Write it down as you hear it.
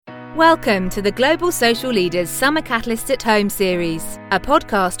Welcome to the Global Social Leaders Summer Catalyst at Home series, a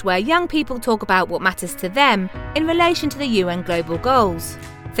podcast where young people talk about what matters to them in relation to the UN global goals.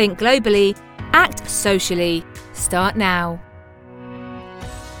 Think globally, act socially. Start now.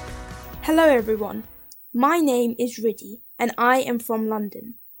 Hello everyone, my name is Ridhi and I am from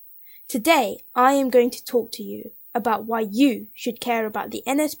London. Today I am going to talk to you about why you should care about the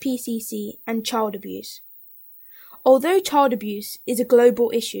NSPCC and child abuse. Although child abuse is a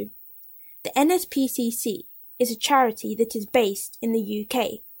global issue, the NSPCC is a charity that is based in the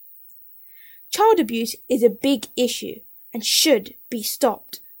UK. Child abuse is a big issue and should be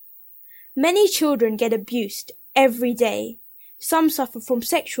stopped. Many children get abused every day. Some suffer from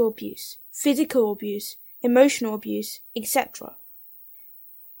sexual abuse, physical abuse, emotional abuse, etc.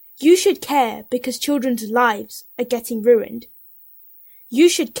 You should care because children's lives are getting ruined. You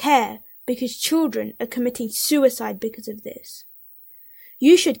should care because children are committing suicide because of this.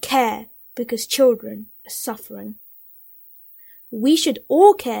 You should care because children are suffering. We should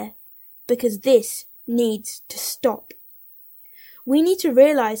all care because this needs to stop. We need to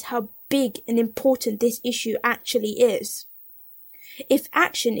realize how big and important this issue actually is. If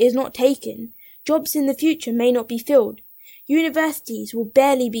action is not taken, jobs in the future may not be filled, universities will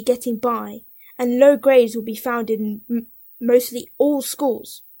barely be getting by, and low grades will be found in mostly all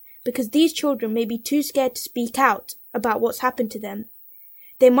schools, because these children may be too scared to speak out about what's happened to them.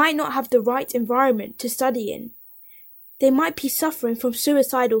 They might not have the right environment to study in. They might be suffering from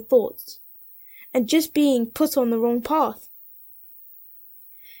suicidal thoughts and just being put on the wrong path.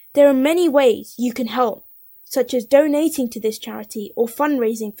 There are many ways you can help, such as donating to this charity or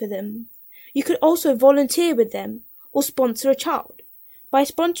fundraising for them. You could also volunteer with them or sponsor a child. By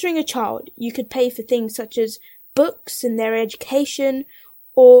sponsoring a child, you could pay for things such as books and their education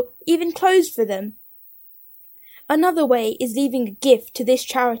or even clothes for them. Another way is leaving a gift to this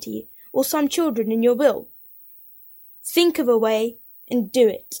charity or some children in your will. Think of a way and do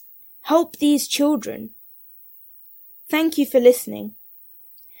it. Help these children. Thank you for listening.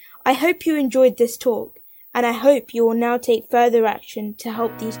 I hope you enjoyed this talk, and I hope you will now take further action to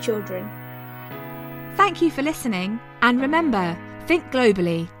help these children. Thank you for listening, and remember, think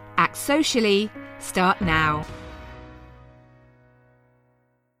globally, act socially, start now.